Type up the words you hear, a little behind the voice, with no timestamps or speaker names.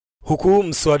Huku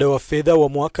mswada wa fedha wa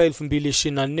mwaka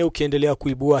 2024 ukiendelea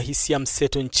kuibua hisia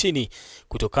mseto nchini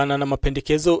kutokana na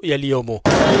mapendekezo yaliyomo.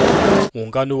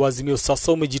 Muungano wa Azimio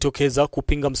sasa umejitokeza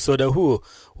kupinga mswada huo,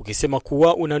 ukisema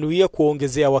kuwa unanuia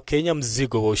kuwaongezea wakenya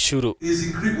mzigo wa ushuru.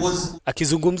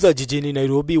 Akizungumza jijini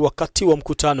Nairobi wakati wa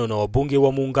mkutano na wabunge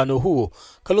wa muungano huo,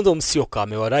 Kalonzo Musyoka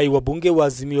amewarai wabunge wa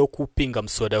Azimio kupinga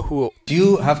mswada huo.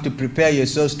 You have to prepare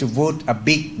yourselves to vote a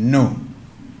big no.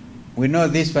 We know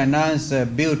this finance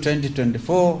bill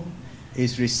 2024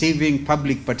 is receiving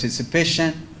public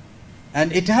participation,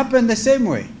 and it happened the same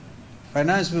way.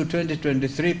 Finance bill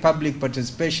 2023, public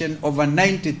participation over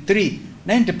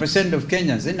 90% of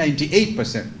Kenyans,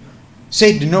 98%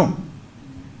 said no.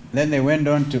 Then they went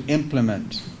on to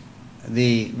implement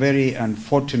the very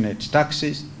unfortunate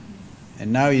taxes,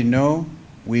 and now you know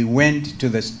we went to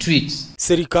the streets.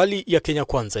 Serikali ya Kenya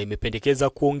Kwanza imependekeza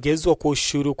kuongezwa kwa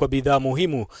ushuru kwa bidhaa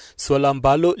muhimu, swala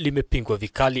ambalo limepingwa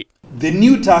vikali. The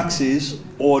new taxes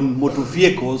on motor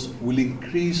vehicles will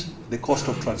increase the cost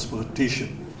of transportation.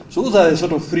 So those are the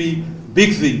sort of three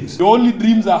big things. The only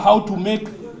dreams are how to make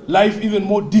life even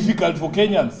more difficult for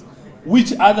Kenyans.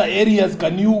 Which other areas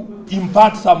can you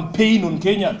impart some pain on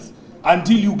Kenyans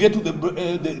until you get to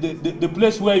the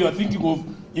place where you are thinking of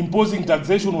imposing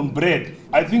taxation on bread?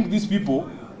 I think these people,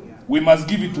 we must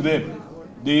give it to them.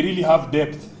 They really have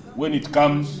depth when it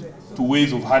comes to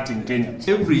ways of hurting Kenyans.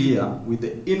 Every year, with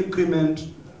the increment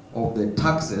of the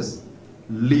taxes,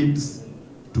 leads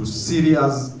to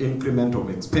serious increment of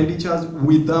expenditures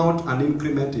without an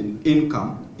increment in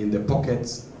income in the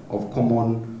pockets of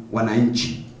common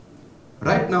wananchi.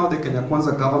 Right now, the Kenya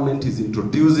Kwanza government is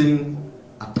introducing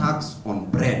a tax on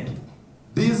bread.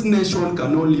 This nation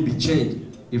can only be changed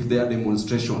if there are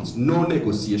demonstrations, no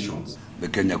negotiations. The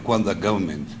Kenya Kwanza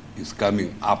government is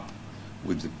coming up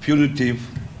with the punitive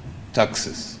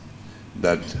taxes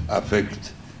that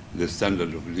affect the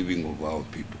standard of living of our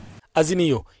people.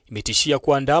 Azimio imetishia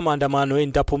kuandaa maandamano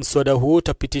endapo mswada huo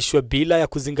utapitishwa bila ya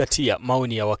kuzingatia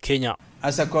maoni ya Wakenya.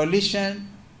 As a coalition,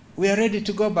 we are ready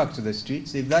to go back to the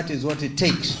streets if that is what it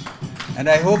takes. And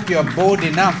I hope you are bold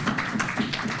enough.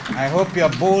 I hope you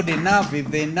are bold enough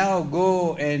if they now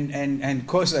go and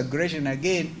cause aggression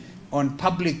again on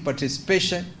public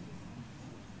participation.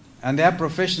 And there are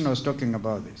professionals talking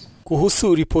about this.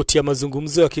 Kuhusu ripoti ya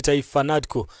mazungumzo ya kitaifa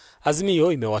NADCO,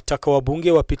 Azimio imewataka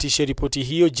wabunge wapitishe ripoti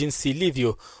hiyo jinsi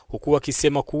ilivyo, huku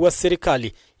wakisema kuwa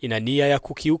serikali ina nia ya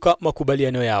kukiuka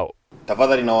makubaliano yao.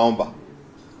 Tafadhali nawaomba,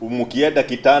 mkienda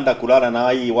kitanda kulala na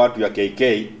hii watu ya KK,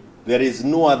 there is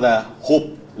no other hope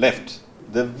left.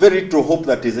 The very true hope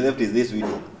that is left is this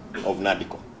video of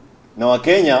NADCO. Na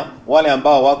Wakenya wale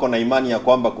ambao wako na imani ya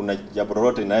kwamba kuna jambo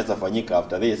lolote linaweza fanyika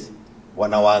after this,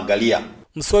 wanawaangalia.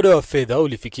 Mswada wa fedha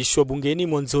ulifikishwa bungeni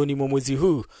mwanzoni mwa mwezi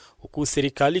huu, huku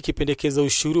serikali ikipendekeza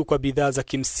ushuru kwa bidhaa za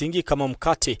kimsingi kama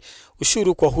mkate,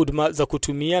 ushuru kwa huduma za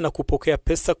kutumia na kupokea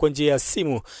pesa kwa njia ya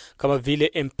simu kama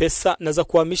vile M-Pesa, na za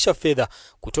kuhamisha fedha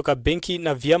kutoka benki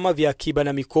na vyama vya akiba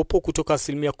na mikopo kutoka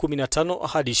 15%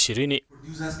 hadi 20%.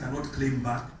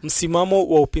 Msimamo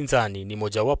wa upinzani ni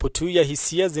mojawapo tu ya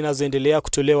hisia zinazoendelea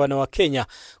kutolewa na Wakenya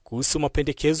kuhusu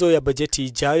mapendekezo ya bajeti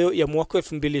ijayo ya mwaka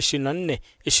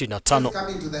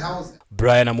 2024-25.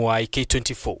 Brian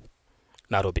K24,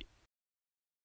 Nairobi.